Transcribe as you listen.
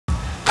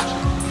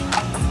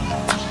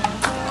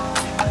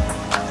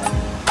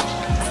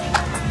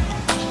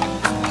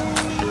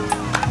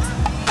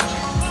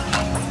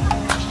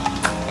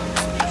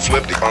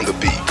Swifty on the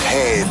beat.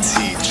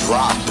 Panty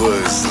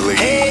droppers,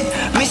 Hey,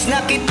 miss na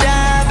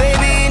kita,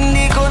 baby,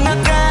 hindi ko na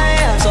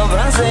kaya.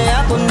 Sobrang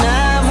saya ko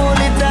na,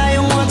 muli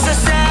tayong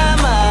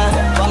magsasama.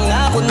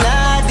 Pangako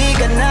na, di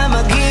ka na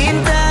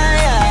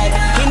maghihintay at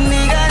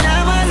hindi ka na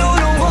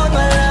malulungkot.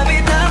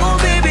 Malapit ako,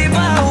 baby,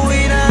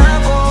 pauwi na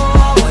ako.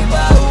 Ako'y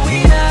pauwi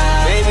na,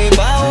 baby,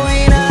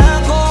 pauwi na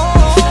ako.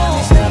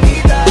 Miss na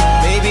kita,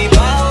 baby,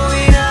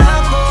 pauwi na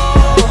ako.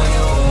 Ako'y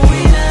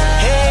uuwi na.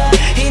 Hey,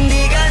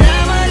 hindi ka na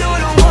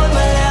malulungkot.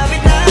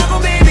 Malapit na ako,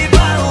 baby,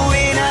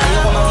 pauwi na ako.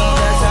 Ayoko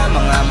makita sa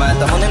mga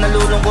mata mo na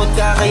nalulungkot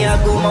ka, kaya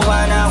gumawa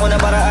na ako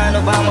ng paraan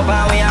upang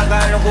mabawi ang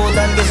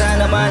kalungkutan. Kesa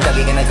naman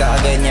lagi ka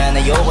nagkakaganyan.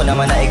 Ayoko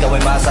naman na ikaw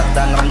ay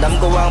masaktan. Ramdam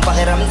ko ang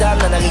pakiramdam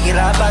na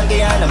nagigirapan,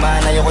 kaya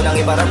naman ayoko nang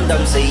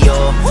iparamdam sa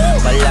iyo.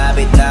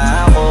 Malapit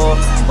na ako,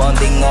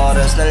 konting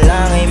oras na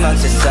lang ay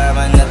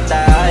magsasama na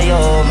tayo.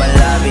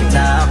 Malapit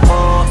na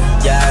ako,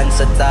 dyan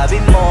sa tabi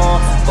mo.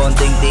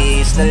 Konting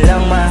tiis na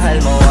lang, mahal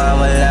mo,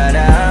 wala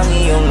na ang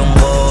iyong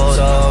lungkot.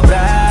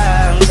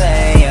 Sobrang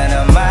saya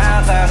na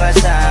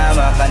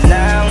makakasama ka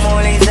nang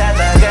muli sa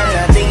tagal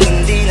nating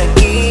hindi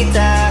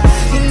nagkita.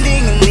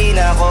 Hindi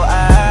na ako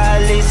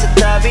aalis sa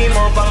tabi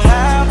mo.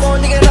 Pangako,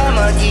 di ka na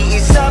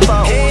mag-iisa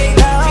pa. Hey,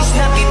 miss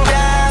na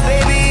kita,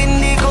 baby,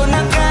 hindi ko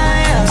na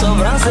kaya.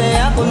 Sobrang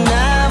saya ko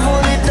na,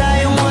 muli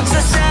tayong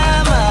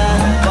magsasama.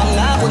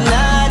 Pangako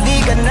na, di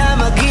ka na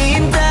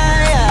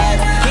maghihintay at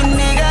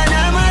hindi ka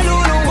na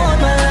malulungkot.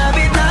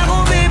 Malapit na ako,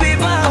 baby,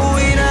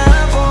 pauwi na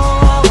ako.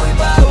 Ako'y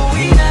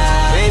pauwi na,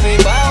 baby,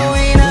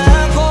 pauwi na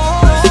ako.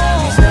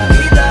 Miss na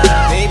kita,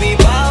 baby,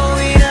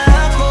 pauwi na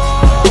ako.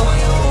 Ako'y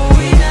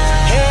uuwi na.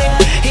 Hey,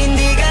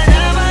 hindi ka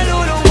na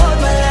malulungkot.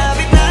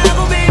 Malapit na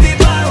ako, baby,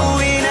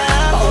 pauwi na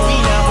ako. Pauwi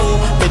na ako,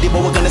 pwede ba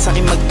wag ka na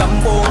sa'kin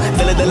magtampo?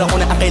 Dala-dala ko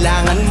na ang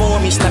kailangan mo.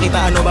 Miss na kita,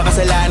 ano ba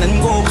kasalanan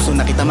ko? Gusto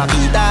na kita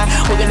makita,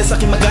 wag ka na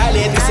sa'kin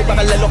magalit, kasi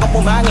baka lalo ka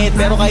pumangit.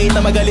 Pero kahit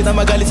na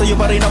magalit sa'yo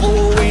pa rin ako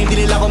uuwi. Hindi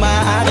nila ako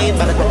maaakit,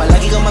 bakit pa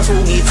palagi kang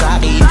masungit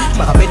sa'kin?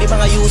 Baka pwede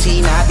bang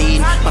ayusin natin,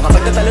 baka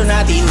pagtatalo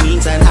natin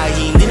minsan ay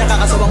hindi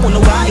nakakasawang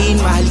unawain.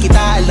 Mahal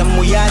kita, alam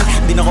mo yan,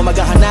 di na ako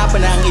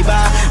maghahanapan ng iba.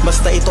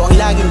 Basta ito ang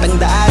laging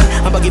tandaan,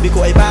 ang pag-ibig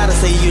ko ay para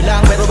sa iyo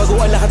lang. Pero bago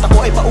ang lahat ako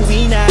ay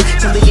pauwi na.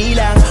 Sandali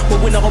lang, huwag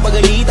mo na ako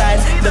pagalitan.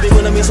 Dabi ko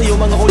namin sa'yo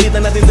mga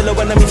kulitan natin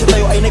dalawa na minsan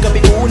tayo ay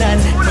nagkapikunan.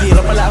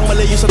 Mahirap pala ang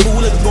malayo sa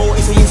tulad mo,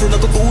 isa yun sa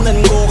natutunan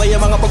ko. Kaya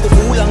mga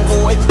pagkukulang ko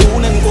ay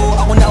tutunan ko,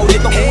 ako na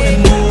ulit ang kunan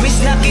mo. Miss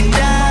na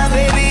kita,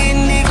 baby,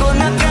 hindi ko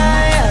na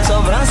kaya.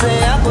 Sobrang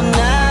saya ko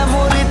na,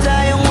 muli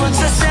tayong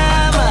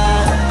magsasama.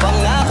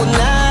 Pangako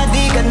na,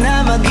 di ka na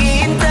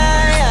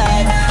maghihintay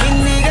at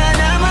hindi ka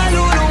na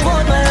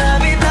malulungkot.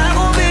 Malapit na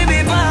ako, baby,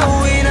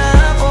 pauwi na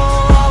ako.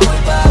 Ako'y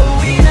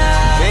pauwi na,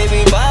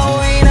 baby,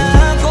 pauwi na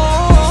ako.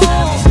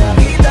 Miss na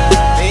kita,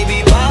 baby,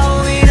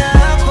 pauwi na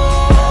ako.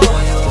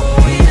 Ako'y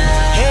uuwi na.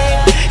 Hey,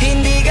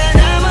 hindi ka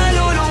na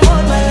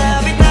malulungkot.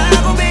 Malapit na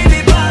ako, baby,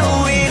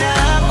 pauwi na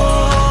ako.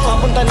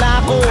 Papunta na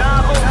ako,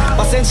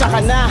 pasensya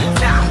ka na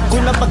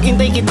kung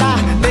napaghintay kita.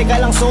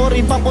 Teka lang, sorry,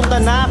 papunta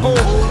na ako.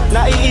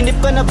 Naiinip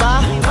ka na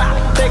ba?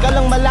 Teka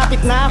lang, malapit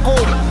na ako.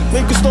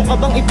 May gusto ka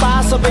bang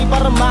ipasabay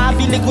para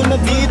mabili ko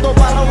na dito?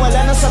 Para wala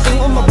na sa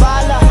ating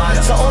umabala,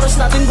 sa oras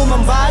natin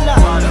gumambala.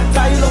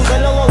 Tayo lang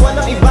dalawa,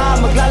 walang iba,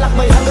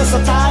 maglalakbay hanggang sa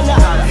tala.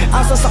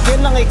 Ang sasakyan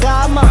lang ay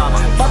kama,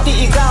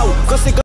 pati ikaw, kasi